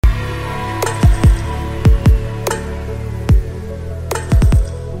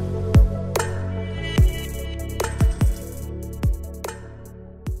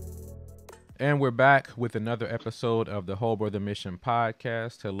And we're back with another episode of the Whole Brother Mission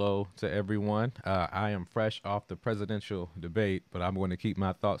podcast. Hello to everyone. I am fresh off the presidential debate, but I'm going to keep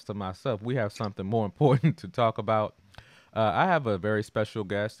my thoughts to myself. We have something more important to talk about. I have a very special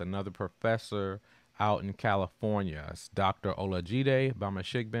guest, another professor out in California. It's Dr. Olajide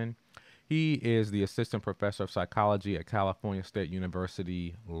Bamashigbin. He is the assistant professor of psychology at California State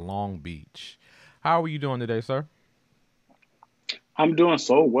University, Long Beach. How are you doing today, sir? I'm doing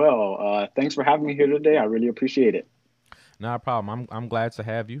so well. Thanks for having me here today. I really appreciate it. Not a problem. I'm glad to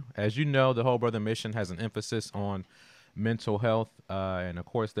have you. As you know, the Whole Brother Mission has an emphasis on mental health, and of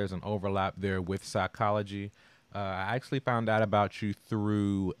course, there's an overlap there with psychology. I actually found out about you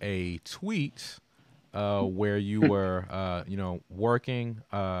through a tweet where you were, working,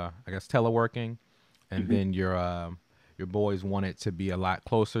 I guess teleworking, and Mhm. then your boys wanted to be a lot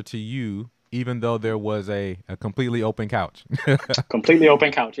closer to you, even though there was a completely open couch. Completely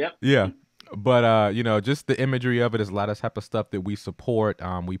open couch. Yep. Yeah. But just the imagery of it is a lot of type of stuff that we support.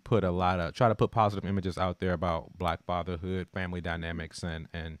 We put a lot of try to put positive images out there about Black fatherhood, family dynamics, and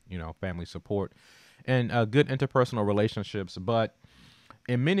family support, and good interpersonal relationships. But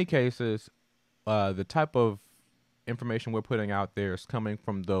in many cases, the type of information we're putting out there is coming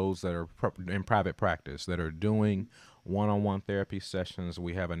from those that are in private practice that are doing one-on-one therapy sessions.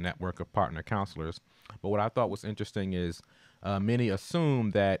 We have a network of partner counselors. But what I thought was interesting is many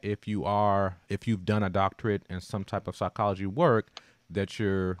assume that if you've done a doctorate in some type of psychology work, that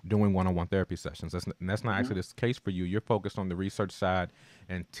you're doing one-on-one therapy sessions. That's not Mhm. actually the case for you. You're focused on the research side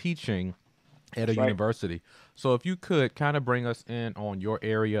and teaching at a That's right. university. So if you could kind of bring us in on your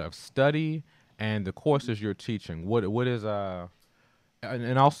area of study and the courses you're teaching, what is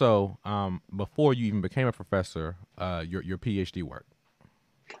and also before you even became a professor, your PhD work.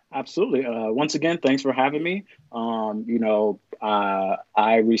 Absolutely. Once again, thanks for having me. I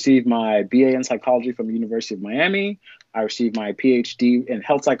received my BA in psychology from the University of Miami. I received my PhD in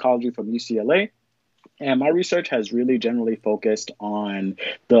health psychology from UCLA. And my research has really generally focused on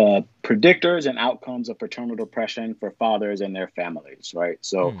the predictors and outcomes of paternal depression for fathers and their families, right?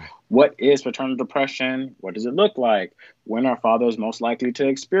 So, Hmm. what is paternal depression? What does it look like? When are fathers most likely to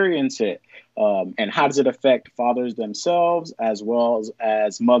experience it? And how does it affect fathers themselves as well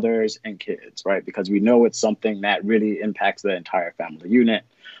as mothers and kids, right? Because we know it's something that really impacts the entire family unit.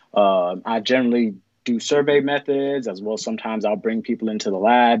 I generally do survey methods as well. Sometimes I'll bring people into the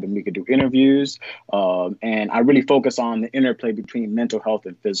lab and we could do interviews. And I really focus on the interplay between mental health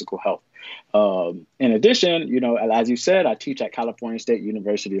and physical health. In addition, as you said, I teach at California State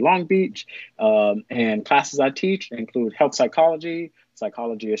University, Long Beach. And classes I teach include health psychology,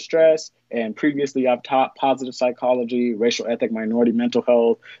 psychology of stress, and previously I've taught positive psychology, racial ethic minority mental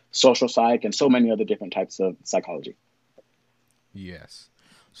health, social psych, and so many other different types of psychology. Yes.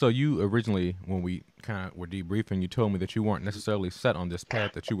 So you originally, when we kind of were debriefing, you told me that you weren't necessarily set on this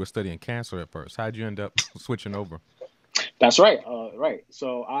path, that you were studying cancer at first. How'd you end up switching over? That's right. Right.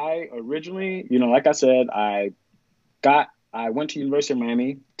 So I originally, like I said, I went to University of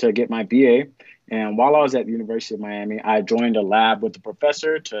Miami to get my BA, and while I was at the University of Miami, I joined a lab with the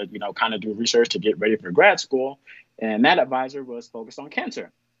professor to, kind of do research to get ready for grad school, and that advisor was focused on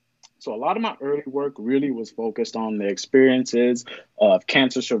cancer. So a lot of my early work really was focused on the experiences of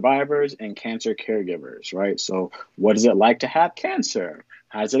cancer survivors and cancer caregivers, right? So what is it like to have cancer?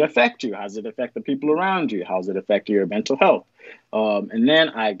 How does it affect you? How does it affect the people around you? How does it affect your mental health? And then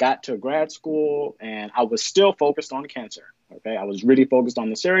I got to grad school and I was still focused on cancer. Okay. I was really focused on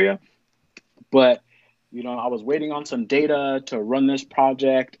this area, but I was waiting on some data to run this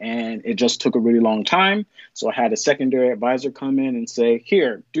project and it just took a really long time. So I had a secondary advisor come in and say,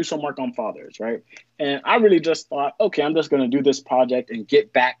 here, do some work on fathers, right? And I really just thought, okay, I'm just going to do this project and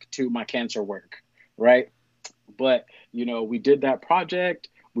get back to my cancer work, right? But, we did that project.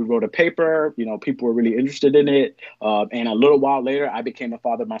 We wrote a paper, people were really interested in it. And a little while later, I became a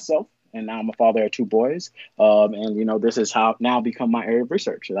father myself. And now I'm a father of two boys. And, this is how now become my area of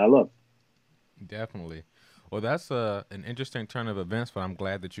research that I love. Definitely. Well, that's an interesting turn of events, but I'm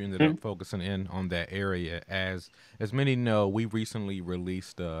glad that you ended up focusing in on that area. As many know, we recently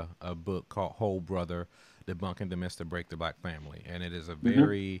released a book called Whole Brother: Debunking the Myths That Break the Black Family, and it is a Hmm.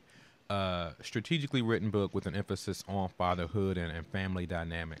 very strategically written book with an emphasis on fatherhood and family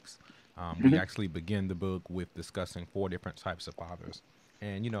dynamics. We Hmm. actually begin the book with discussing four different types of fathers,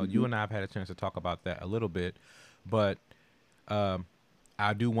 and Hmm. you and I have had a chance to talk about that a little bit, but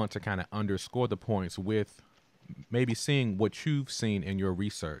I do want to kind of underscore the points with maybe seeing what you've seen in your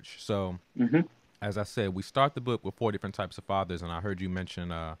research. So, Hmm. as I said, we start the book with four different types of fathers, and I heard you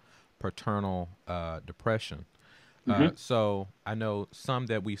mention paternal depression. Hmm. So I know some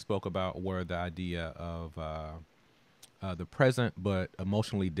that we spoke about were the idea of the present but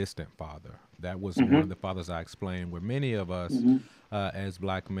emotionally distant father. That was one of Hmm. the fathers I explained, where many of us Hmm. as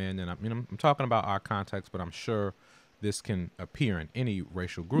black men, and I'm talking about our context, but I'm sure this can appear in any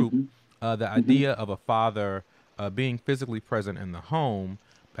racial group. Hmm. The Hmm. idea of a father being physically present in the home,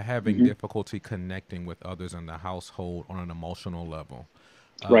 but having Hmm. difficulty connecting with others in the household on an emotional level.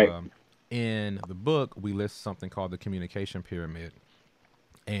 Right. Um, in the book, we list something called the communication pyramid,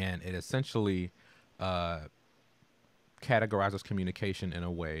 and it essentially uh, categorizes communication in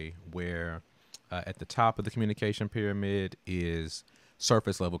a way where at the top of the communication pyramid is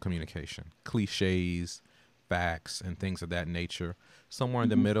surface level communication, cliches, facts, and things of that nature. Somewhere in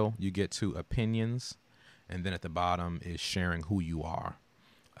the Hmm. middle, you get to opinions, and then at the bottom is sharing who you are.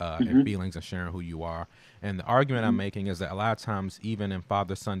 And Hmm. feelings and sharing who you are. And the argument I'm Hmm. making is that a lot of times, even in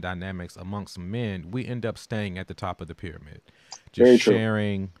father son dynamics amongst men, we end up staying at the top of the pyramid, just Very true.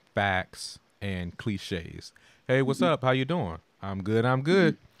 sharing facts and cliches. Hey, what's Hmm. up? How you doing? I'm good. I'm Hmm.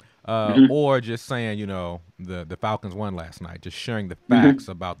 good. Hmm. Or just saying, the Falcons won last night, just sharing the Hmm. facts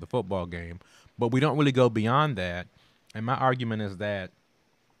about the football game. But we don't really go beyond that. And my argument is that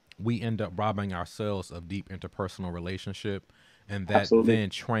we end up robbing ourselves of deep interpersonal relationship, and that Absolutely. then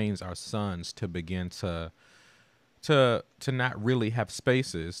trains our sons to begin to not really have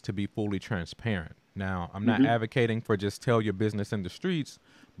spaces to be fully transparent. Now, I'm not Hmm. advocating for just tell your business in the streets,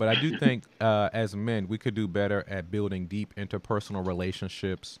 but I do think as men we could do better at building deep interpersonal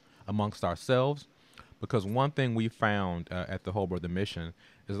relationships amongst ourselves, because one thing we found at the Whole Brother Mission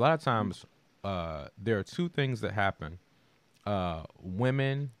is a lot of times there are two things that happen.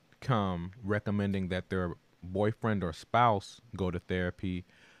 Women come recommending that their boyfriend or spouse go to therapy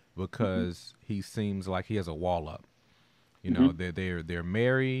Hmm. because he seems like he has a wall up. Hmm. They're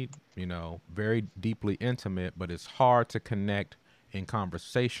married, very deeply intimate, but it's hard to connect in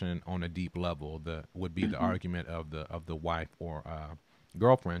conversation on a deep level. The would be the Hmm. argument of the wife or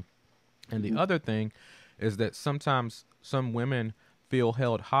girlfriend. And the Hmm. other thing is that sometimes some women feel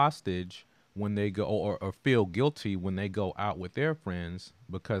held hostage when they go, or feel guilty when they go out with their friends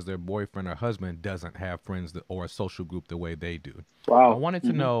because their boyfriend or husband doesn't have friends or a social group the way they do. I Wow. wanted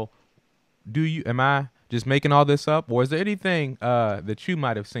to Hmm. know, am I just making all this up, or is there anything that you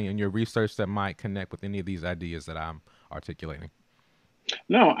might have seen in your research that might connect with any of these ideas that I'm articulating?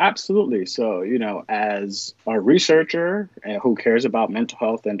 No, absolutely. So, as a researcher who cares about mental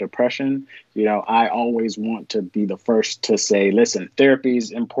health and depression, I always want to be the first to say, listen, therapy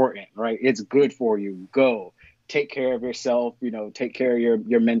is important, right? It's good for you. Go take care of yourself, take care of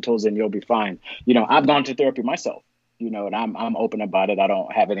your mentals and you'll be fine. I've gone to therapy myself, and I'm open about it. I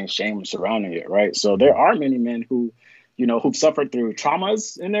don't have any shame surrounding it, right? So there Mm-hmm. are many men who've suffered through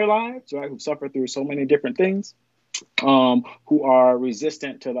traumas in their lives, right? Who've suffered through so many different things, who are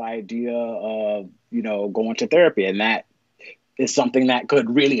resistant to the idea of going to therapy, and that is something that could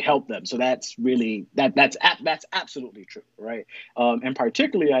really help them. So that's really that's absolutely true, right? And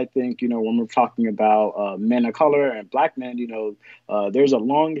particularly, I think when we're talking about men of color and black men, there's a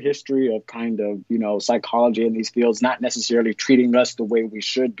long history of kind of psychology in these fields not necessarily treating us the way we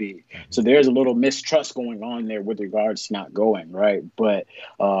should be. So Mm-hmm. there's a little mistrust going on there with regards to not going, right. But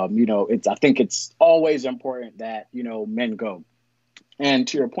it's I think it's always important that men go. And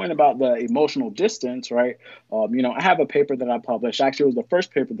to your point about the emotional distance, right? I have a paper that I published. Actually, it was the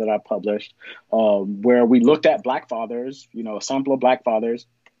first paper that I published, where we looked at Black fathers, a sample of Black fathers,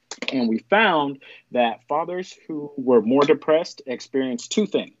 and we found that fathers who were more depressed experienced two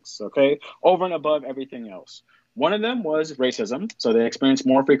things, okay, over and above everything else. One of them was racism. So they experienced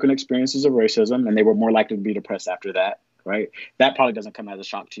more frequent experiences of racism, and they were more likely to be depressed after that, right? That probably doesn't come as a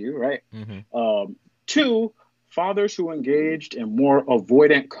shock to you, right? Mm-hmm. Two, fathers who engaged in more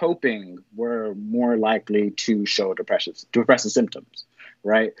avoidant coping were more likely to show depressive symptoms,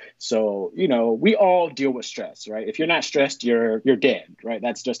 right? So, we all deal with stress, right? If you're not stressed, you're dead, right?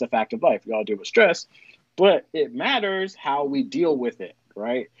 That's just a fact of life. We all deal with stress, but it matters how we deal with it,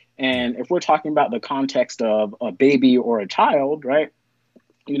 right? Yeah. And if we're talking about the context of a baby or a child, right?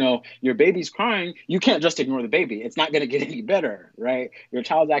 Your baby's crying, you can't just ignore the baby. It's not going to get any better, right? Your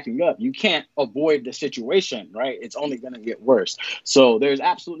child's acting up. You can't avoid the situation, right? It's only going to get worse. So there's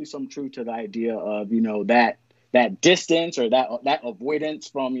absolutely some truth to the idea of, that distance or that avoidance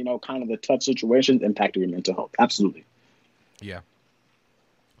from, kind of the tough situations impacting your mental health. Absolutely. Yeah.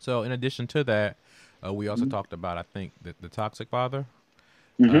 So in addition to that, we also Hmm. talked about, I think, the toxic father.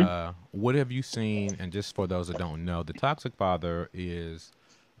 Hmm. What have you seen? And just for those that don't know, the toxic father is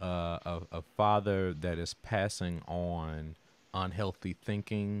a father that is passing on unhealthy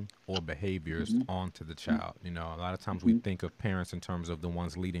thinking or behaviors onto the child. You know, a lot of times we think of parents in terms of the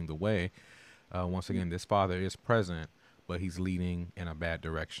ones leading the way. Once again, this father is present, but he's leading in a bad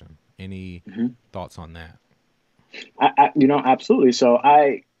direction. Any thoughts on that? You know, absolutely. So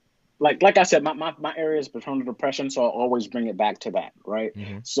like I said, my area is paternal depression, so I'll always bring it back to that, right?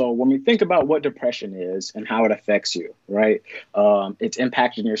 Mm-hmm. So when we think about what depression is and how it affects you, right? It's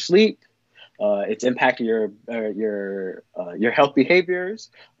impacting your sleep. It's impacting your health behaviors.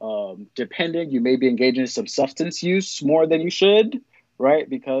 Depending, you may be engaging in some substance use more than you should, right?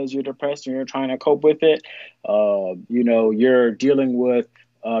 Because you're depressed and you're trying to cope with it. You know, you're dealing with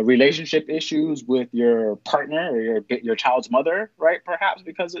relationship issues with your partner or your child's mother, right? Perhaps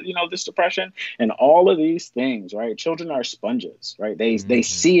because of, you know, this depression and all of these things, right? Children are sponges, right? They Mm-hmm.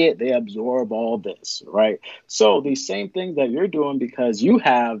 see it, they absorb all this, right? So these same things that you're doing because you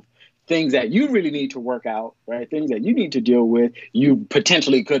have things that you really need to work out, right? Things that you need to deal with, you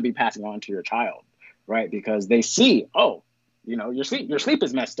potentially could be passing on to your child, right? Because they see, oh, you know, your sleep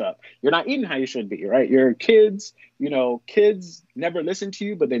is messed up. You're not eating how you should be, right? Your kids, you know, kids never listen to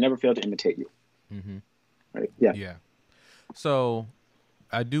you, but they never fail to imitate you, Mm-hmm. right? Yeah. Yeah. So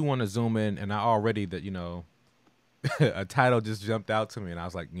I do want to zoom in, and I already that a title just jumped out to me, and I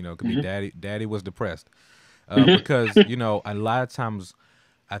was like, it could be Hmm. Daddy. Daddy was depressed, Hmm. because a lot of times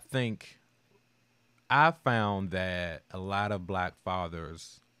I think I found that a lot of black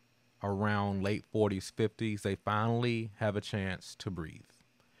fathers around late 40s, 50s, they finally have a chance to breathe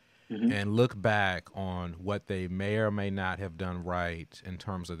Hmm. and look back on what they may or may not have done right in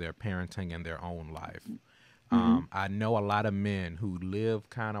terms of their parenting and their own life. Hmm. I know a lot of men who live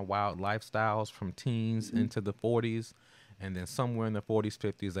kind of wild lifestyles from teens Hmm. into the 40s, and then somewhere in the 40s,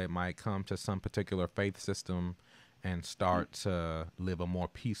 50s, they might come to some particular faith system and start to live a more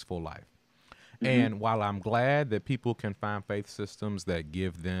peaceful life. Hmm. And while I'm glad that people can find faith systems that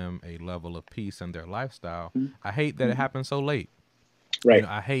give them a level of peace in their lifestyle, I hate that it Hmm. happens so late. Right.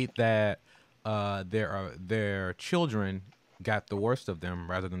 I hate that their children got the worst of them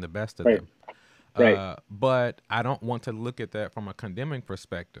rather than the best of Right. them. Right. But I don't want to look at that from a condemning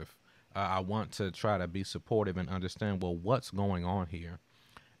perspective. I want to try to be supportive and understand, well, what's going on here.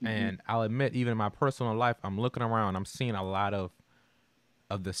 Hmm. And I'll admit, even in my personal life, I'm looking around, I'm seeing a lot of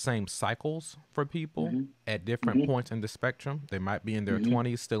the same cycles for people Hmm. at different Hmm. points in the spectrum. They might be in their Hmm.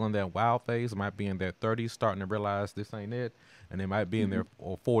 20s, still in their wild phase, might be in their 30s, starting to realize this ain't it. And they might be in Hmm. their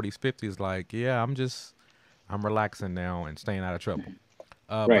 40s, 50s, like, yeah, I'm relaxing now and staying out of trouble.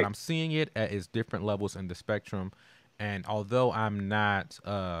 But Right. I'm seeing it at its different levels in the spectrum. And although I'm not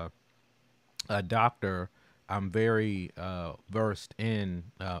a doctor, I'm very versed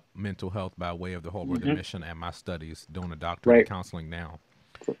in mental health by way of the whole rhythm Hmm. mission and my studies, doing a doctorate in Right. counseling now.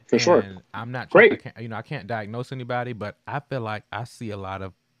 For sure. And I'm not trying. I Great. can't. I can't diagnose anybody, but I feel like I see a lot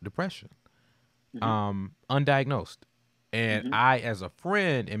of depression, Hmm. undiagnosed. And Hmm. I, as a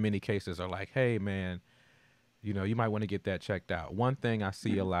friend, in many cases, are like, "Hey, man, you might want to get that checked out." One thing I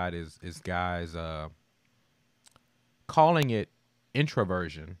see a lot is guys calling it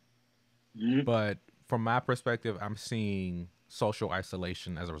introversion, Hmm. but from my perspective, I'm seeing social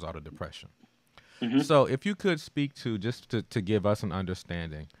isolation as a result of depression. Hmm. So, if you could speak to just to give us an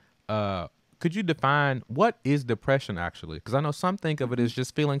understanding, uh, could you define what is depression actually? Because I know some think of it as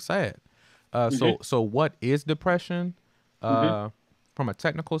just feeling sad. Hmm. So what is depression, Hmm. uh, from a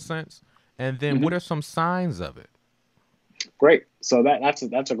technical sense, and then what Hmm. are some signs of it? Great. So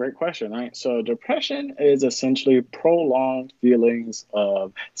that's a great question, right? So depression is essentially prolonged feelings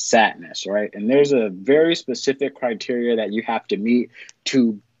of sadness, right? And there's a very specific criteria that you have to meet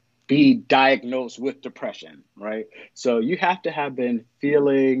to be diagnosed with depression, right? So you have to have been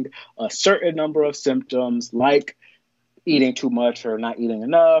feeling a certain number of symptoms like eating too much or not eating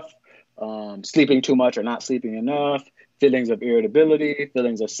enough, sleeping too much or not sleeping enough, feelings of irritability,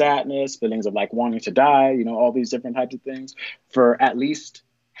 feelings of sadness, feelings of like wanting to die, you know, all these different types of things for at least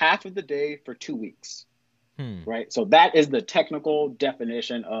half of the day for 2 weeks, Hmm. right? So that is the technical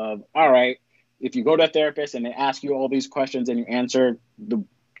definition of, all right, if you go to a therapist and they ask you all these questions and you answer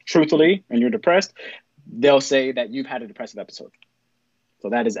truthfully and you're depressed, they'll say that you've had a depressive episode. So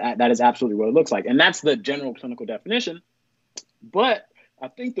that is absolutely what it looks like. And that's the general clinical definition. But I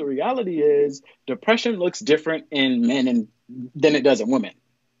think the reality is depression looks different in men than it does in women,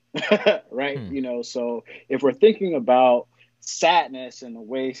 right? Hmm. You know, so if we're thinking about sadness and the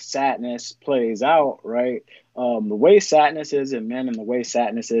way sadness plays out, right? The way sadness is in men and the way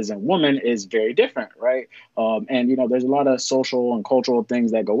sadness is in women is very different, right? And you know, there's a lot of social and cultural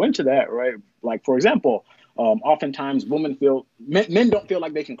things that go into that, right? Like for example, oftentimes men don't feel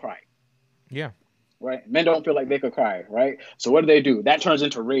like they can cry, Yeah. right? Men don't feel like they could cry, right? So what do? That turns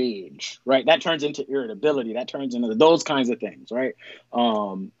into rage, right? That turns into irritability. That turns into those kinds of things, right?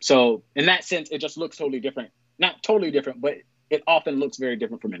 So in that sense, it just looks totally different. Not totally different, but it often looks very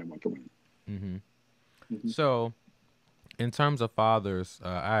different for men and for women. Hmm. Hmm. So, in terms of fathers,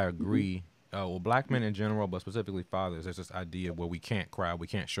 I Hmm. agree. Well, black men in general, but specifically fathers, there's this idea where we can't cry, we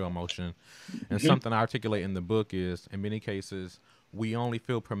can't show emotion. And Hmm. something I articulate in the book is, in many cases, we only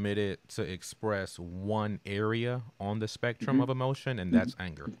feel permitted to express one area on the spectrum Hmm. of emotion, and Hmm. that's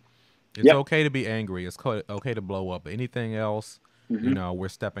anger. It's Yep. okay to be angry. It's okay to blow up. But anything else, Hmm. we're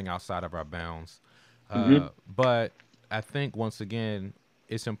stepping outside of our bounds. Hmm. But I think once again,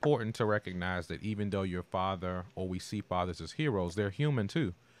 it's important to recognize that even though your father or we see fathers as heroes, they're human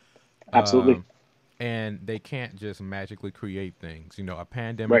too. Absolutely. And they can't just magically create things. A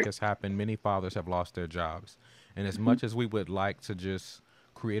pandemic Right. has happened. Many fathers have lost their jobs. And as Hmm. much as we would like to just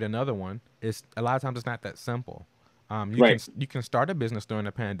create another one, it's a lot of times it's not that simple. Right. You can start a business during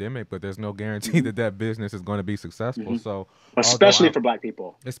a pandemic, but there's no guarantee Hmm. that that business is going to be successful. Hmm. So, although Especially I'm, for Black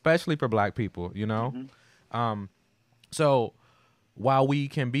people. especially for Black people, Hmm. so while we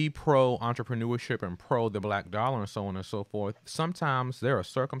can be pro entrepreneurship and pro the Black dollar and so on and so forth, sometimes there are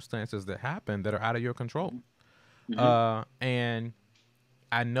circumstances that happen that are out of your control. Hmm. And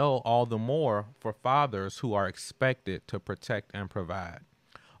I know all the more for fathers who are expected to protect and provide.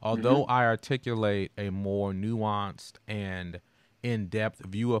 Although Hmm. I articulate a more nuanced and in depth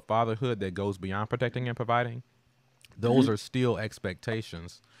view of fatherhood that goes beyond protecting and providing, those Hmm. are still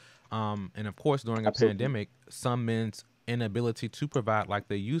expectations. And of course, during a Absolutely. pandemic, some men's inability to provide like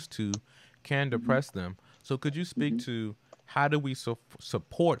they used to can Hmm. depress them. So, could you speak Hmm. to how do we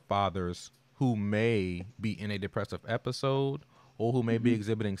support fathers who may be in a depressive episode or who may be Hmm.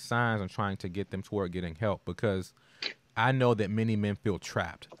 exhibiting signs and trying to get them toward getting help? Because I know that many men feel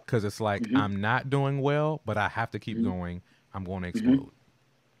trapped because it's like, Hmm. I'm not doing well, but I have to keep going. I'm going to Hmm. explode.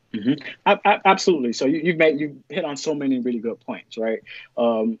 Hmm. Absolutely. So you hit on so many really good points, right?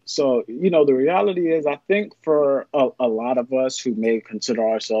 So the reality is, I think for a lot of us who may consider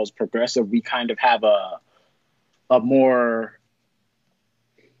ourselves progressive, we kind of have a more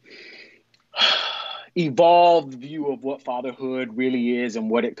evolved view of what fatherhood really is and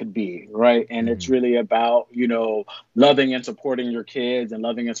what it could be, right? And it's Mm-hmm. really about loving and supporting your kids and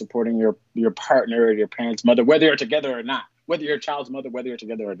loving and supporting your partner or your parents' mother, whether you're together or not, whether you're a child's mother, whether you're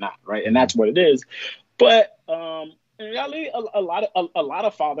together or not, right? And Mm-hmm. that's what it is. But in reality, a lot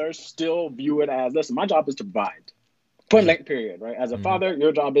of fathers still view it as, listen, my job is to provide. Point Yeah. blank, period. Right. As a Mm-hmm. father,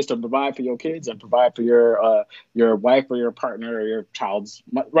 your job is to provide for your kids and provide for your wife or your partner or your child's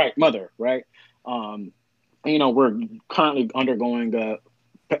mother. Right. Um, we're currently undergoing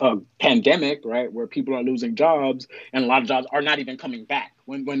a pandemic, right, where people are losing jobs, and a lot of jobs are not even coming back.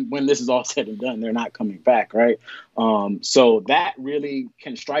 When this is all said and done, they're not coming back, right? So that really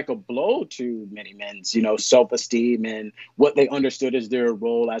can strike a blow to many men's, self esteem and what they understood as their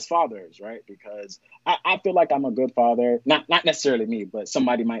role as fathers, right? Because I feel like I'm a good father, not necessarily me, but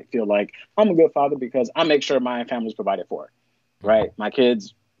somebody might feel like I'm a good father because I make sure my family's provided for, Mm-hmm. right? My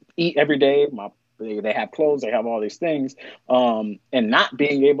kids eat every day. They have clothes, they have all these things, and not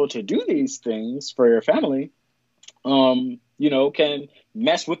being able to do these things for your family, can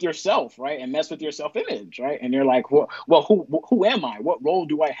mess with yourself, right, and mess with your self-image, right? And you're like, well, who am I? What role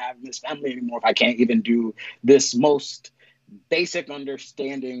do I have in this family anymore if I can't even do this most basic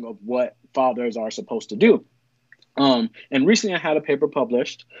understanding of what fathers are supposed to do? And recently, I had a paper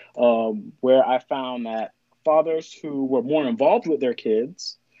published where I found that fathers who were more involved with their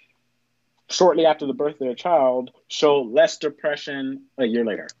kids shortly after the birth of their child show less depression a year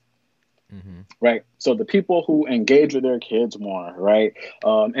later, Mm-hmm. right? So the people who engage with their kids more, right?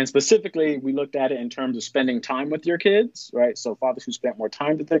 And specifically, we looked at it in terms of spending time with your kids, right? So fathers who spent more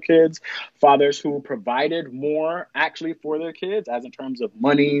time with their kids, fathers who provided more actually for their kids, as in terms of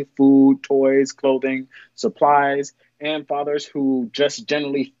money, food, toys, clothing, supplies, and fathers who just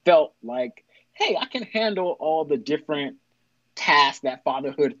generally felt like, hey, I can handle all the different task that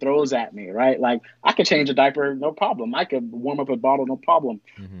fatherhood throws at me, right? Like I could change a diaper, no problem. I could warm up a bottle, no problem.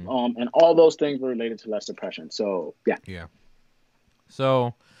 Mm-hmm. And all those things were related to less depression. So yeah. Yeah.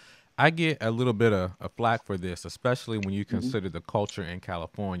 So I get a little bit of flack for this, especially when you Hmm. consider the culture in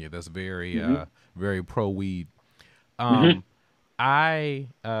California that's very, Hmm. very pro weed. Hmm. Um, I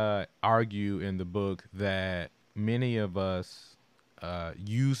argue in the book that many of us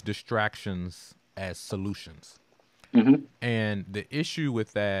use distractions as solutions. Hmm. And the issue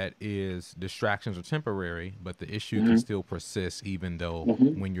with that is distractions are temporary, but the issue can Hmm. still persist even though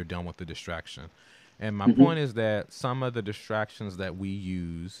Hmm. when you're done with the distraction. And my Hmm. point is that some of the distractions that we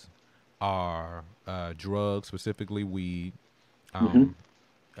use are drugs, specifically weed, Hmm. um,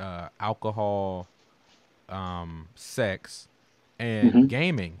 alcohol, sex, and Hmm.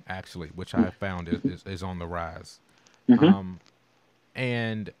 gaming, actually, which I have found is on the rise. Hmm. Um,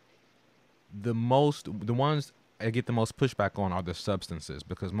 and the ones I get the most pushback on are the substances,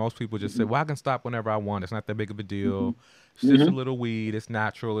 because most people just say, Hmm. "Well, I can stop whenever I want. It's not that big of a Hmm. deal. It's just a Hmm. little weed. It's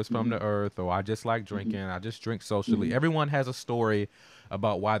natural. It's from Hmm. the earth." Or I just like drinking. I just drink socially. Hmm. Everyone has a story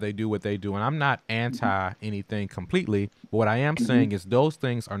about why they do what they do, and I'm not anti anything completely. But what I am Hmm. saying is those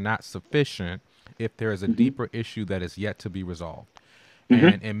things are not sufficient if there is a Hmm. deeper issue that is yet to be resolved. Hmm.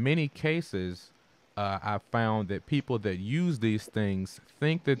 And in many cases, I've found that people that use these things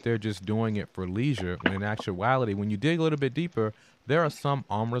think that they're just doing it for leisure, when in actuality, when you dig a little bit deeper, there are some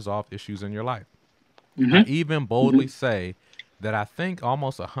unresolved issues in your life. I Hmm. even boldly Hmm. say that I think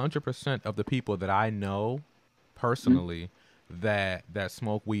almost 100% of the people that I know Hmm. personally that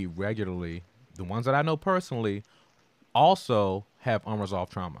smoke weed regularly, the ones that I know personally, also have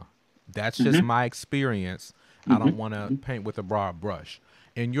unresolved trauma. That's just Hmm. my experience. I Hmm. don't want to paint with a broad brush.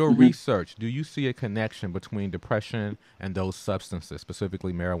 In your Hmm. research, do you see a connection between depression and those substances,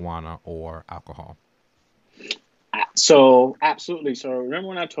 specifically marijuana or alcohol? So absolutely. So remember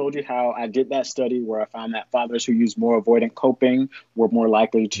when I told you how I did that study where I found that fathers who used more avoidant coping were more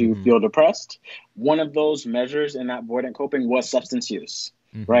likely to Mm-hmm. feel depressed? One of those measures in that avoidant coping was substance use,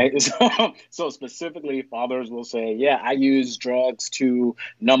 Mm-hmm. right? So specifically, fathers will say, "Yeah, I use drugs to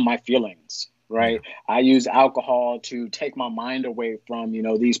numb my feelings." Yeah. Right. I use alcohol to take my mind away from,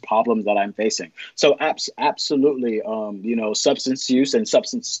 these problems that I'm facing. So absolutely, substance use and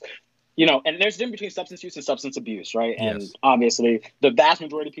substance and there's a difference between substance use and substance abuse, right? And Yes. obviously, the vast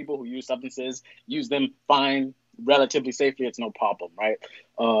majority of people who use substances use them fine, relatively safely. It's no problem, right?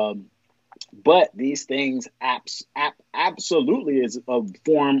 Um, but these things absolutely is a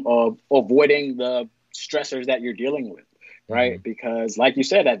form of avoiding the stressors that you're dealing with, Mm-hmm. right? Because, like you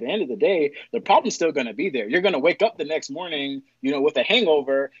said, at the end of the day, the problem's still going to be there. You're going to wake up the next morning, with a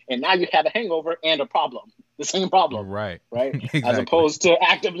hangover, and now you have a hangover and a problem, the same problem, Right. right? As Exactly. opposed to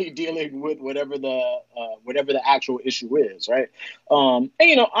actively dealing with whatever the actual issue is, right? And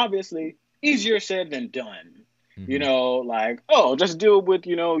obviously, easier said than done, Mm-hmm. like, oh, just deal with,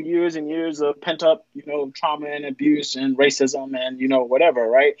 years and years of pent up, trauma and abuse and racism and, whatever,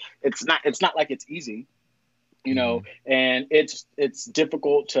 right? It's not like it's easy, Mm-hmm. and it's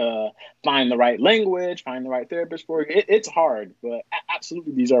difficult to find the right language, find the right therapist for it. It's hard, but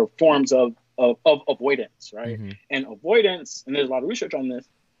absolutely these are forms of avoidance, right? Mm-hmm. And avoidance, and there's a lot of research on this,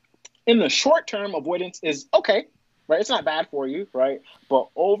 in the short term, avoidance is okay, right? It's not bad for you, right? But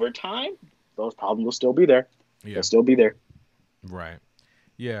over time, those problems will still be there. They'll Yeah. still be there. Right.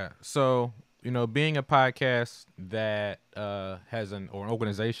 Yeah. So, being a podcast that has an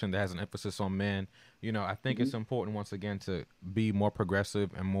organization that has an emphasis on men, I think Hmm. it's important once again to be more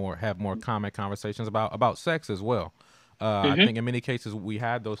progressive and have more common conversations about sex as well. I Hmm. think in many cases we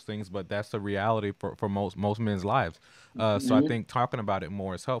had those things, but that's the reality for most men's lives. So I Hmm. think talking about it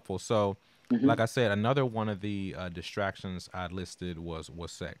more is helpful. So, Hmm. like I said, another one of the distractions I listed was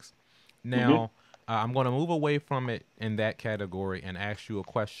sex. Hmm. Now, I'm going to move away from it in that category and ask you a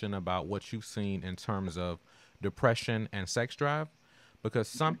question about what you've seen in terms of depression and sex drive, because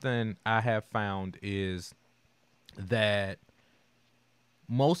something I have found is that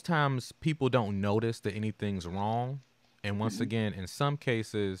most times people don't notice that anything's wrong. And once Hmm. again, in some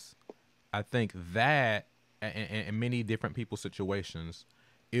cases, I think that in many different people's situations,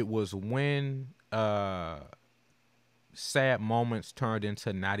 it was when sad moments turned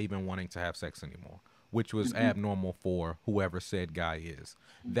into not even wanting to have sex anymore, which was Hmm. abnormal for whoever said guy is.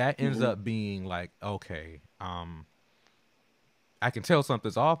 That ends Hmm. up being like, okay, I can tell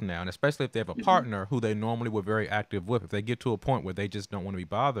something's off now. And especially if they have a Hmm. partner who they normally were very active with, if they get to a point where they just don't want to be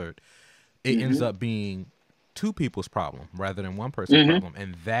bothered, it ends Hmm. up being two people's problem rather than one person's Hmm. problem.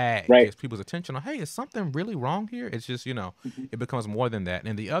 And that Right. gets people's attention on, hey, is something really wrong here? It's just, Hmm. it becomes more than that.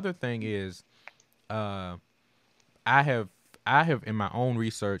 And the other thing is, uh, I have I have in my own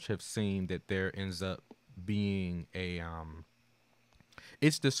research have seen that there ends up being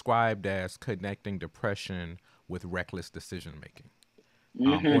it's described as connecting depression with reckless decision making,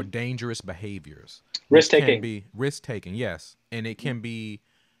 or Hmm. dangerous behaviors, Risk which can taking. be risk taking, yes, and it can be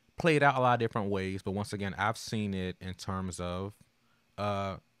played out a lot of different ways. But once again, I've seen it in terms of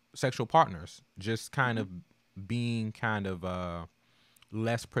uh, sexual partners just kind Hmm. of being kind of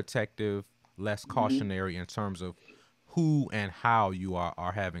less protective, less Hmm. cautionary in terms of who and how you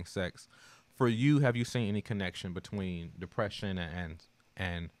are having sex. For you, have you seen any connection between depression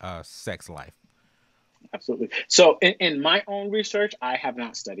and sex life? Absolutely. So in my own research, I have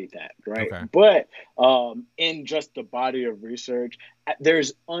not studied that, right? Okay. But in just the body of research,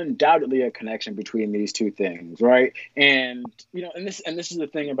 there's undoubtedly a connection between these two things, right? And and this is the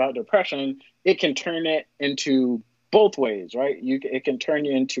thing about depression, it can turn it into both ways, right? It can turn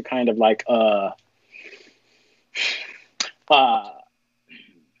you into kind of like uh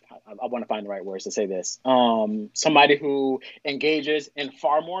I want to find the right words to say this. Somebody who engages in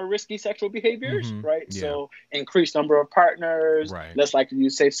far more risky sexual behaviors, Mm-hmm. right? Yeah. So increased number of partners, Right. less likely to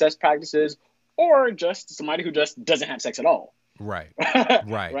use safe sex practices, or just somebody who just doesn't have sex at all. Right.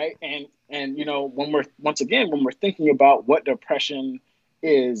 Right. Right. And when we're thinking about what depression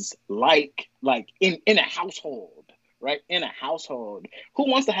is like in a household, right? In a household, who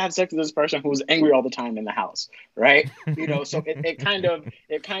wants to have sex with this person who's angry all the time in the house, right? So it kind of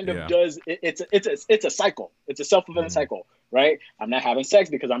Yeah. does it's a cycle. It's a self-fulfilling Mm-hmm. cycle, right? I'm not having sex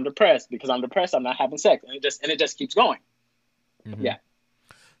because I'm depressed. Because I'm depressed, I'm not having sex. And it just keeps going. Mm-hmm. Yeah.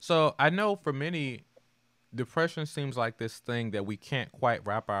 So I know for many, depression seems like this thing that we can't quite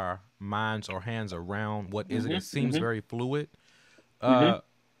wrap our minds or hands around. What is it? It Hmm. seems Hmm. very fluid. Hmm. Uh,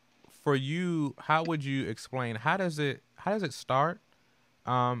 for you, how would you explain? How does it start?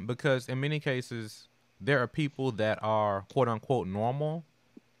 Because in many cases, there are people that are quote unquote normal,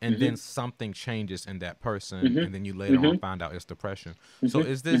 and then Hmm. something changes in that person, Hmm. and then you later on Hmm. find out it's depression. So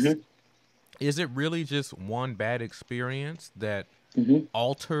Hmm. Hmm. is it really just one bad experience that Hmm.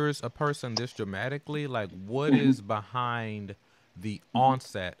 alters a person this dramatically? Like, what Hmm. is behind the Hmm.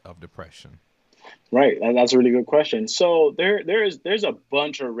 onset of depression? Right, that's a really good question. So there's a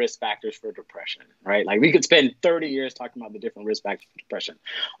bunch of risk factors for depression, right? Like we could spend 30 years talking about the different risk factors for depression.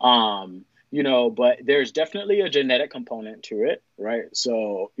 But there's definitely a genetic component to it, right?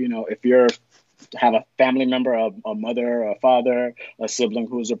 So, if you're have a family member, a mother, a father, a sibling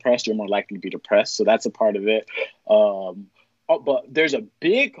who's depressed, you're more likely to be depressed. So that's a part of it. But there's a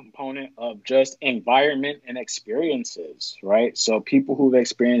big component of just environment and experiences, right? So people who've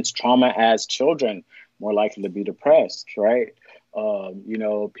experienced trauma as children more likely to be depressed, right?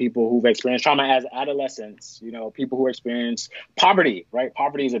 People who've experienced trauma as adolescents, people who experience poverty, right?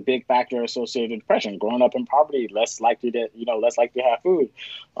 Poverty is a big factor associated with depression. Growing up in poverty, less likely to have food.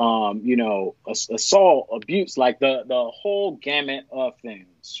 Assault, abuse, like the whole gamut of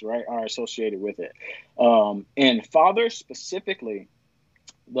things, right, are associated with it. And fathers specifically,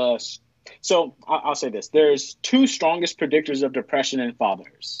 the so I'll say this: there's two strongest predictors of depression in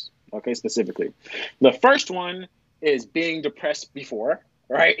fathers. Okay, specifically, the first one is being depressed before,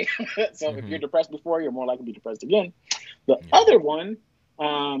 right? So if Mm-hmm. you're depressed before, you're more likely to be depressed again. The Yeah. other one,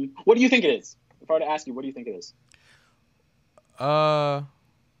 what do you think it is? If I were to ask you, what do you think it is? Uh,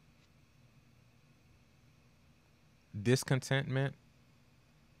 Discontentment.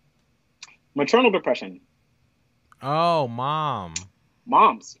 Maternal depression. Oh, mom.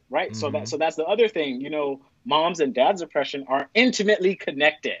 Moms, right? So Mm-hmm. that's the other thing. Moms and dads depression are intimately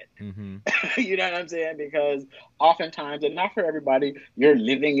connected. Mm-hmm. You know what I'm saying? Because oftentimes, and not for everybody, you're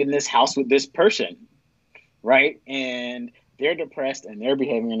living in this house with this person, right? And they're depressed and they're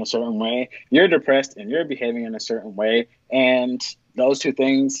behaving in a certain way. You're depressed and you're behaving in a certain way. And those two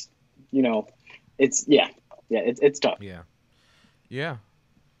things, you know, it's tough. Yeah. Yeah.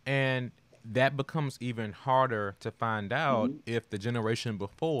 And that becomes even harder to find out Hmm. if the generation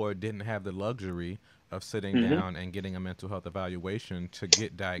before didn't have the luxury of sitting Hmm. down and getting a mental health evaluation to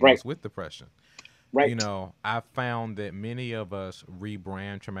get Right, diagnosed with depression. right. I found that many of us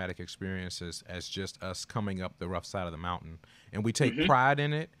rebrand traumatic experiences as just us coming up the rough side of the mountain. And we take Hmm. pride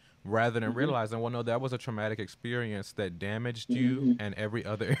in it rather than Hmm. realizing, well, no, that was a traumatic experience that damaged you Hmm. and every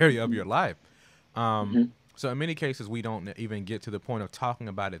other area of Hmm. your life. Um, Hmm. so in many cases, we don't even get to the point of talking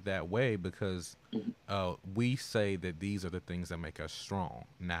about it that way because we say that these are the things that make us strong,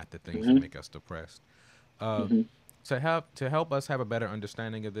 not the things that Hmm. make us depressed. Uh, Hmm. to help us have a better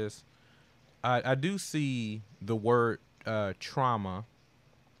understanding of this, I do see the word trauma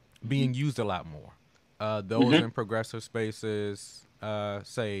being used a lot more. Those Hmm. in progressive spaces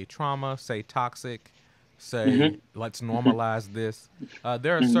say trauma, say toxic, say Hmm. let's normalize this.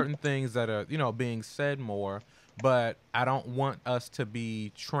 There are Hmm. certain things that are being said more, but I don't want us to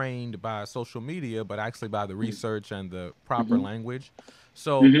be trained by social media, but actually by the research and the proper Hmm. language.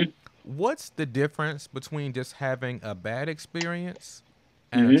 So, Hmm. what's the difference between just having a bad experience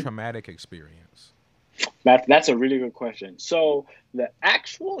and a Hmm. traumatic experience? That's a really good question. So the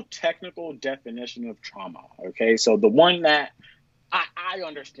actual technical definition of trauma, okay, so the one that I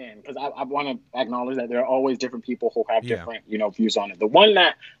understand, because I want to acknowledge that there are always different people who have Yeah. different, views on it. The one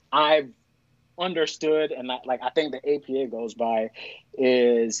that I've understood, and like I think the APA goes by,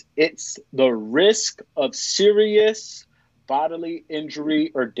 is it's the risk of serious bodily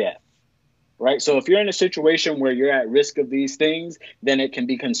injury or death. Right. So if you're in a situation where you're at risk of these things, then it can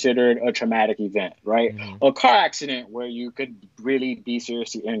be considered a traumatic event, right? Mm-hmm. A car accident where you could really be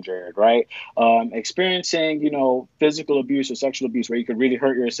seriously injured, right? Experiencing, physical abuse or sexual abuse where you could really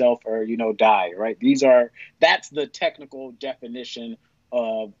hurt yourself or, die, right? That's the technical definition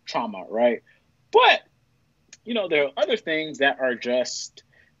of trauma, right? But, there are other things that are just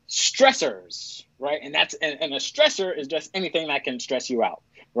stressors, right? And a stressor is just anything that can stress you out,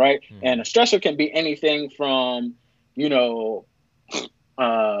 right? Mm-hmm. And a stressor can be anything from, you know,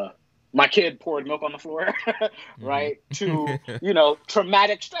 uh, my kid poured milk on the floor, right? To, Mm-hmm.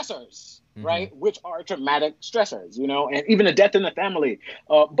 traumatic stressors, Mm-hmm. right? Which are traumatic stressors, and even a death in the family.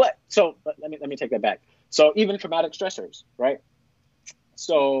 But let me take that back. So even traumatic stressors, right?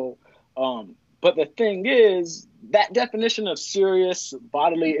 So, but the thing is, that definition of serious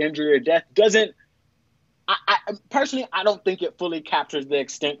bodily injury or death doesn't. I personally, I don't think it fully captures the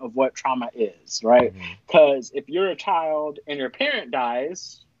extent of what trauma is, right? Mm-hmm. Because if you're a child and your parent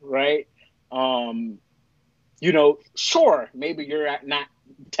dies, right, um, sure, maybe you're not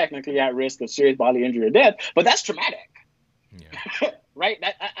technically at risk of serious bodily injury or death, but that's traumatic, Yeah. right?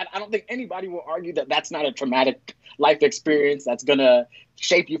 I don't think anybody will argue that that's not a traumatic life experience that's gonna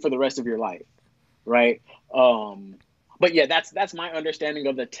shape you for the rest of your life, right? Um, but yeah, that's my understanding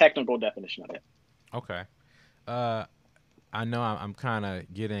of the technical definition of it. Okay. Uh, I know I'm kind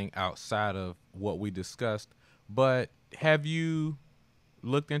of getting outside of what we discussed, but have you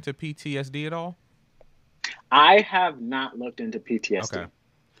looked into PTSD at all? I have not looked into Okay. PTSD. Okay.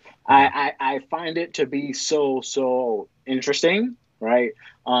 I find it to be so interesting, right?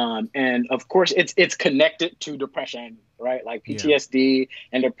 And of course, it's connected to depression, right? Like Yeah. PTSD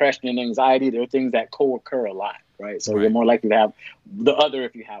and depression and anxiety, they're things that co-occur a lot, right? So you're Right. more likely to have the other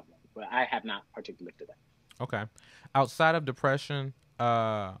if you have one, but I have not particularly looked at that. Okay. Outside of depression,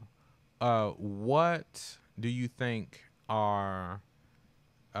 what do you think are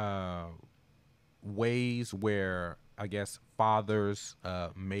uh ways where I guess fathers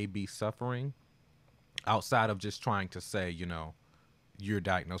may be suffering outside of just trying to say, you're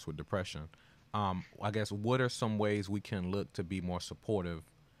diagnosed with depression? I guess what are some ways we can look to be more supportive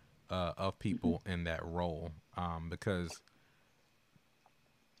of Hmm. people in that role? Because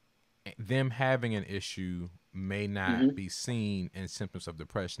them having an issue may not Hmm. be seen in symptoms of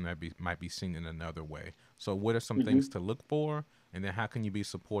depression, that might be seen in another way. So what are some things Hmm. to look for, and then how can you be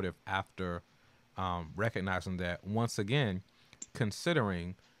supportive after recognizing that, once again,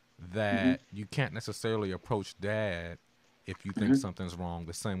 considering Hmm. that you can't necessarily approach dad if you think Hmm. something's wrong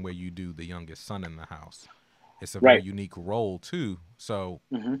the same way you do the youngest son in the house. It's a very Right. unique role too, so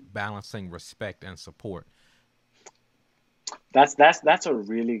Hmm. balancing respect and support. That's a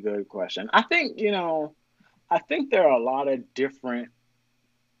really good question. I think there are a lot of different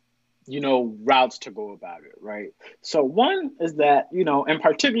routes to go about it, right? So one is that, and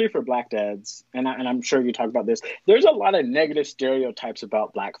particularly for black dads, and I'm sure you talk about this, there's a lot of negative stereotypes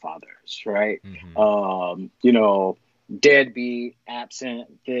about black fathers, right? Mm-hmm. Deadbeat,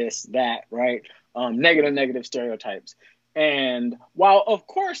 absent, this, that, right? Negative stereotypes. And while of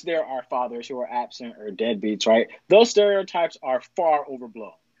course there are fathers who are absent or deadbeats, right? Those stereotypes are far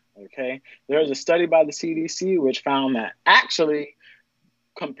overblown. Okay. There's a study by the CDC which found that actually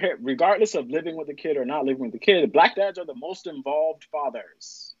regardless of living with the kid or not living with the kid, black dads are the most involved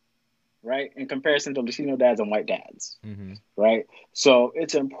fathers, right? In comparison to Latino dads and white dads, Mm-hmm. right? So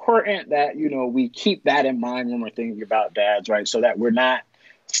it's important that, we keep that in mind when we're thinking about dads, right? So that we're not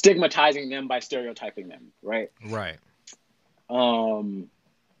stigmatizing them by stereotyping them, right? Right. Um,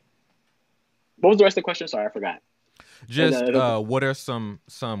 what was the rest of the question? Sorry, I forgot. Just what are some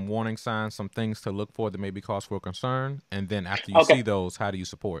warning signs, some things to look for that may be cause for concern, and then after you see Okay. those, how do you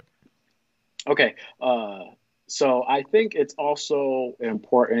support? Okay. So I think it's also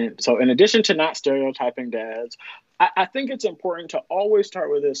important. So in addition to not stereotyping dads, I think it's important to always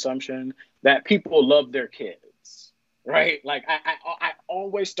start with the assumption that people love their kids, right? Like I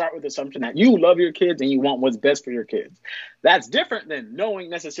always start with the assumption that you love your kids and you want what's best for your kids. That's different than knowing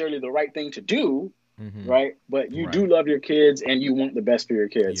necessarily the right thing to do, Mm-hmm. right? But you Right. do love your kids and you want the best for your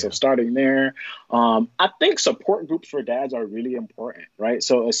kids. So Yeah. starting there, I think support groups for dads are really important, right?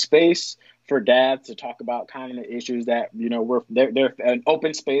 So a space for dads to talk about kind of the issues that they're an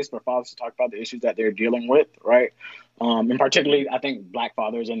open space for fathers to talk about the issues that they're dealing with, right? And particularly, I think black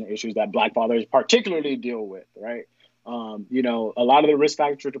fathers and the issues that black fathers particularly deal with, right? A lot of the risk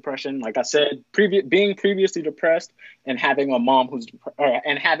factors for depression, like I said, being previously depressed and having a mom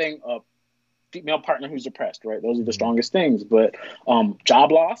and having female partner who's depressed, right? Those are the Mm-hmm. strongest things. But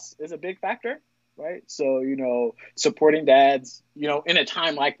job loss is a big factor, right? So, supporting dads, in a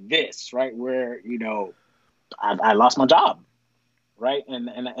time like this, right, where, I lost my job, right?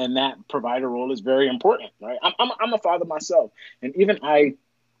 And that provider role is very important, right? I'm a father myself. And even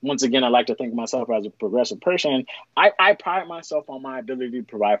once again, I like to think of myself as a progressive person. I pride myself on my ability to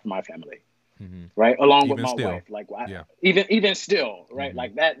provide for my family, Mm-hmm. right, along with Even my still. wife. Like, Yeah. even still, right, Mm-hmm.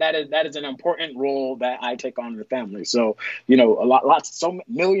 like that is an important role that I take on in the family. So,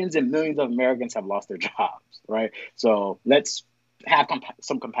 millions and millions of Americans have lost their jobs, right? So let's have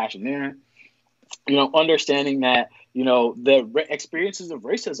some compassion there. Understanding that the experiences of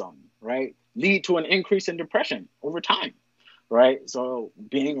racism, right, lead to an increase in depression over time, right? So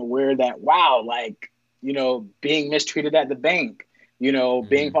being aware that, wow, like, being mistreated at the bank, being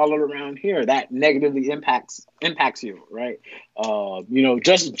Mm-hmm. followed around here, that negatively impacts you, right?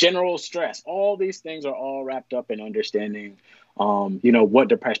 Just general stress. All these things are all wrapped up in understanding, what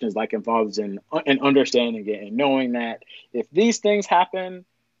depression is like, involves in understanding it and knowing that if these things happen,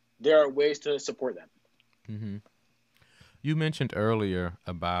 there are ways to support them. Mm-hmm. You mentioned earlier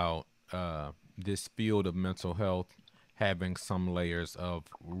about this field of mental health having some layers of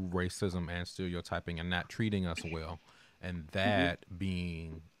racism and stereotyping and not treating us well, and Hmm. that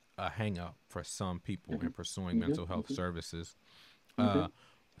being a hang up for some people Hmm. in pursuing Hmm. mental health services. Uh, Hmm.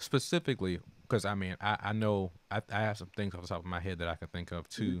 Specifically, because I mean, I know I have some things off the top of my head that I can think of Hmm.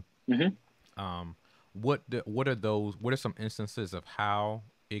 too. Hmm. What are those? What are some instances of how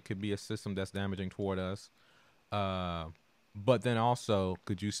it could be a system that's damaging toward us? Uh, but then also,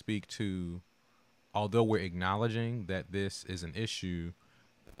 could you speak to, although we're acknowledging that this is an issue,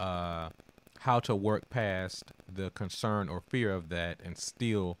 uh, how to work past the concern or fear of that and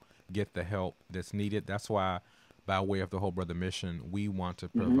still get the help that's needed? That's why, by way of the Whole Brother Mission, we want to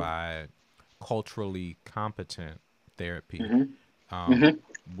Hmm. provide culturally competent therapy. Hmm. Um, Hmm.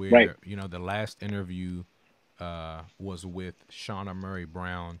 Right. where the last interview was with Shauna Murray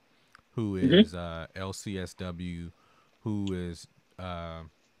Brown, who Hmm. is LCSW, who is uh,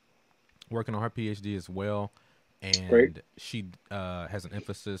 working on her PhD as well, Great. and she has an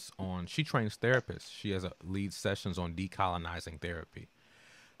emphasis on, she trains therapists. She has lead sessions on decolonizing therapy.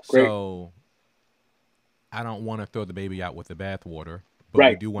 Great. So I don't want to throw the baby out with the bathwater, but we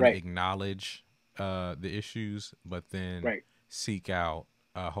Right. do want to Right. acknowledge the issues, but then Right. seek out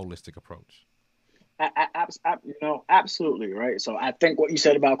a holistic approach. Absolutely, right. So I think what you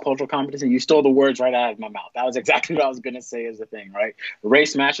said about cultural competency, you stole the words right out of my mouth. That was exactly what I was going to say. Is the thing, right?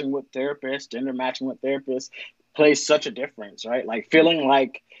 Race matching with therapists, gender matching with therapists plays such a difference, right? Like feeling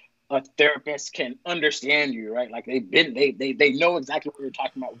like a therapist can understand you, right? Like they know exactly what you're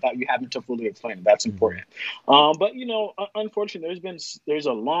talking about without you having to fully explain it. That's Mm-hmm. important. But unfortunately, there's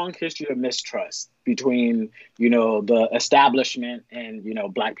a long history of mistrust between the establishment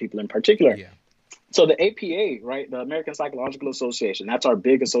and Black people in particular. Yeah. So the APA, right, the American Psychological Association, that's our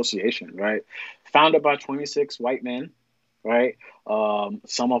big association, right? Founded by 26 white men, right?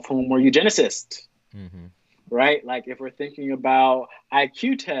 Some of whom were eugenicists, Mm-hmm. right? Like if we're thinking about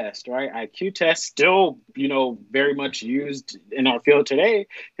IQ test, right? IQ test still, very much used in our field today.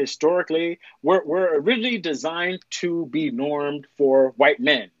 Historically, we're originally designed to be normed for white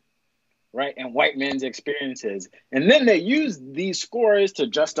men, right? And white men's experiences. And then they use these scores to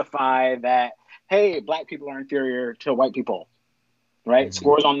justify that, hey, Black people are inferior to white people, right? Mm-hmm.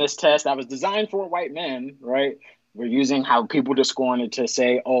 Scores on this test that was designed for white men, right? We're using how people just scoring it to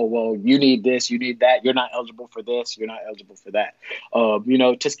say, oh, well, you need this, you need that. You're not eligible for this. You're not eligible for that.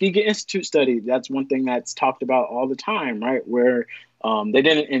 Tuskegee Institute study, that's one thing that's talked about all the time, right? Where they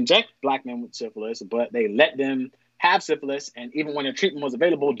didn't inject Black men with syphilis, but they let them have syphilis, and even when a treatment was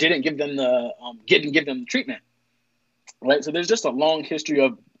available, didn't give them the treatment, right? So there's just a long history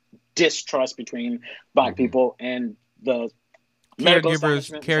of distrust between Black Mm-hmm. people and the medical Caregivers,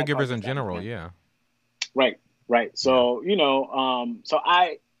 establishment, the caregivers psychological in general. establishment. Yeah. Right, right. Yeah. So so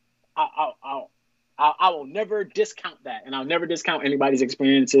I, I, I, I will never discount that, and I'll never discount anybody's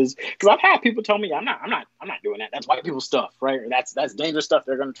experiences because I've had people tell me I'm not doing that. That's white people stuff, right? Or that's dangerous stuff.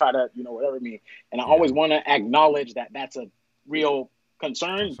 They're going to try to whatever me, and I Yeah. always want to acknowledge that that's a real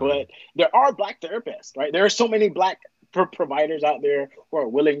concern. Concern. But there are Black therapists, right? There are so many Black providers out there who are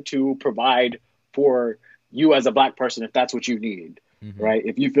willing to provide for you as a Black person if that's what you need, Mm-hmm. right?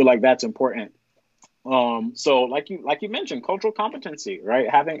 If you feel like that's important. So like you mentioned, cultural competency, right?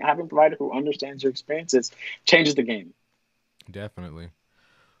 Having a provider who understands your experiences changes the game. Definitely.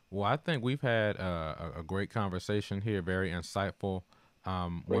 Well, I think we've had a great conversation here, very insightful.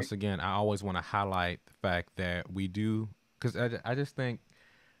 Right. Once again, I always want to highlight the fact that we do, because I just think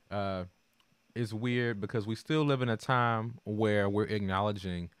uh, it's weird because we still live in a time where we're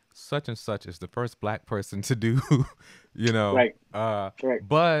acknowledging such and such is the first black person to do, you know. Right, right.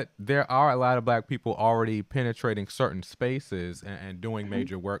 But there are a lot of black people already penetrating certain spaces and doing Hmm.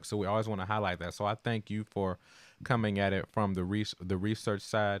 major work. So we always want to highlight that. So I thank you for coming at it from the research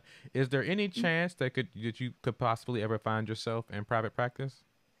side. Is there any chance that you could possibly ever find yourself in private practice?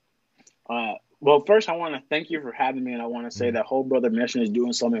 Well, first, I want to thank you for having me, and I want to say Mhm. that Whole Brother Mission is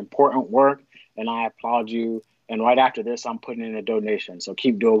doing some important work, and I applaud you. And right after this, I'm putting in a donation. So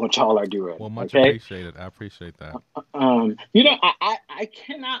keep doing what y'all are doing. Well, much Okay. appreciated. I appreciate that. I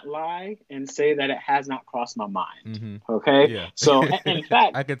cannot lie and say that it has not crossed my mind. Hmm. Okay. Yeah. So, in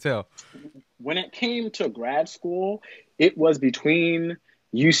fact, I could tell. when it came to grad school, it was between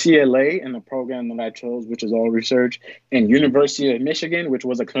UCLA and the program that I chose, which is all research, and Hmm. University of Michigan, which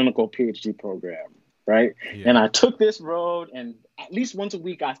was a clinical PhD program, right? Yeah. And I took this road, and at least once a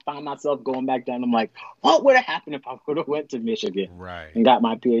week, I found myself going back down. I'm like, what would have happened if I would have went to Michigan Right. and got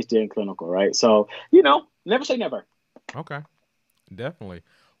my PhD in clinical, right? So, never say never. Okay. Definitely.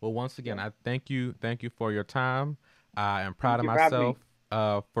 Well, once Yeah. again, I thank you for your time. I am proud Thank of you for having myself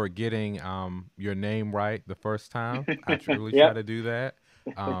me. for getting your name right the first time. I truly try Yep. to do that.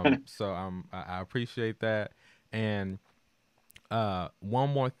 So I appreciate that. And one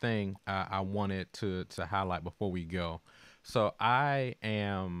more thing I wanted to highlight before we go. So I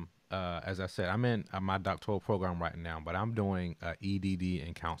am, as I said, I'm in my doctoral program right now, but I'm doing EDD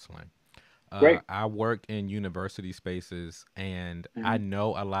in counseling. Great. I work in university spaces, and I Hmm.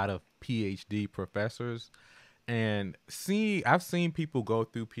 know a lot of PhD professors. And I've seen people go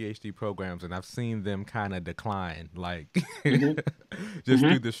through PhD programs, and I've seen them kind of decline, like Hmm. just Hmm.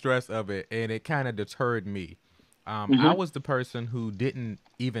 through the stress of it, and it kind of deterred me. I Hmm. was the person who didn't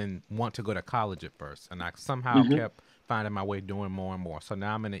even want to go to college at first, and I somehow Hmm. kept finding my way doing more and more. So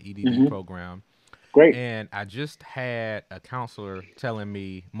now I'm in an EDD Hmm. program, Great. and I just had a counselor telling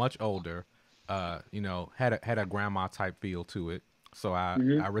me, much older, had a grandma type feel to it. So I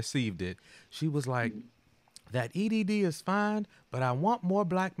Hmm. received it. She was like, "That EDD is fine, but I want more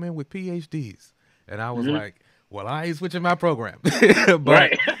black men with PhDs." And I was Hmm. like, "Well, I ain't switching my program," but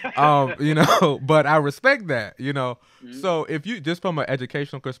Right. but I respect that. Mhm. So if you just from an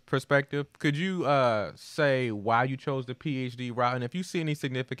educational perspective, could you say why you chose the PhD route, and if you see any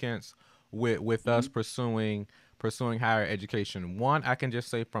significance with us Mhm. pursuing higher education? One, I can just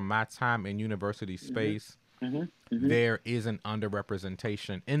say from my time in university Mhm. space, Mhm. Mhm. there is an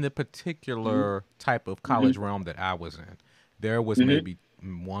underrepresentation in the Mhm. particular type of Mhm. college realm that I was in. There was Mhm. maybe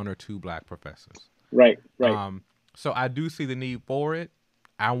one or two black professors. Right. Right. Um, so I do see the need for it.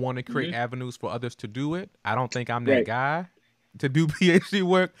 I want to create Mhm. avenues for others to do it. I don't think I'm that Right. guy to do PhD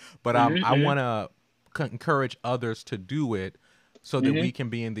work, but Mhm. I Mhm. want to encourage others to do it so that we Mhm. can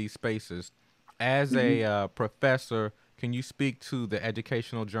be in these spaces. As Mhm. a professor, can you speak to the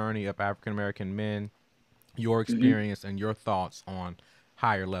educational journey of African American men, your Mhm. experience and your thoughts on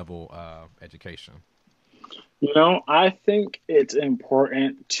higher level education? I think it's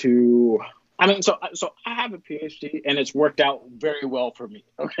important to. I mean, so I have a PhD, and it's worked out very well for me.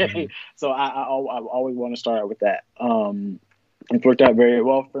 Mm-hmm. Okay, so I always want to start out with that. It's worked out very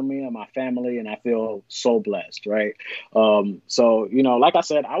well for me and my family, and I feel so blessed, right? So like I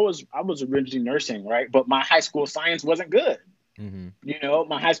said, I was originally nursing, right? But my high school science wasn't good. Mm-hmm.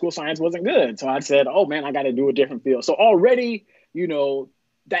 My high school science wasn't good. So I said, oh man, I got to do a different field. So already, you know,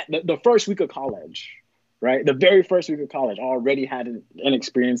 that the first week of college, right? The very first week of college, I already had an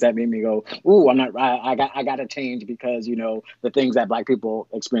experience that made me go, ooh, I got to change because, the things that black people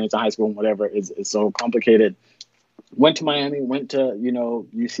experience in high school and whatever is so complicated. Went to Miami, went to,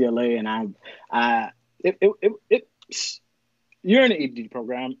 UCLA, and I, it you're in an ED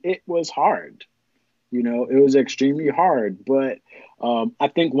program. It was hard. It was extremely hard, but I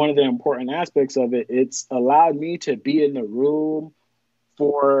think one of the important aspects of it, it's allowed me to be in the room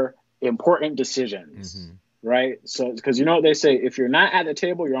for important decisions, Mm-hmm. right? So, because you know what they say, if you're not at the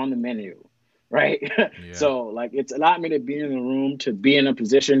table, you're on the menu, right? Yeah. So, like, it's allowed me to be in the room, to be in a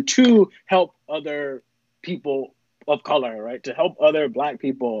position to help other people of color, right? To help other black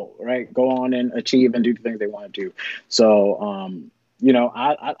people, right? Go on and achieve and do the things they want to do. So,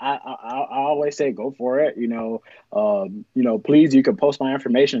 I always say go for it. Please, you can post my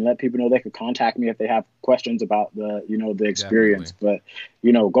information, let people know they could contact me if they have questions about the experience. Definitely.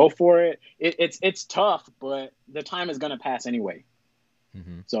 But go for it. It's tough, but the time is gonna pass anyway.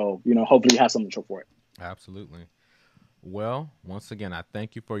 Mm-hmm. So hopefully you have something to show for it. Absolutely. Well, once again, I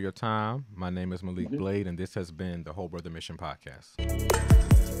thank you for your time. My name is Malik Mhm. Blade, and this has been the Whole Brother Mission Podcast.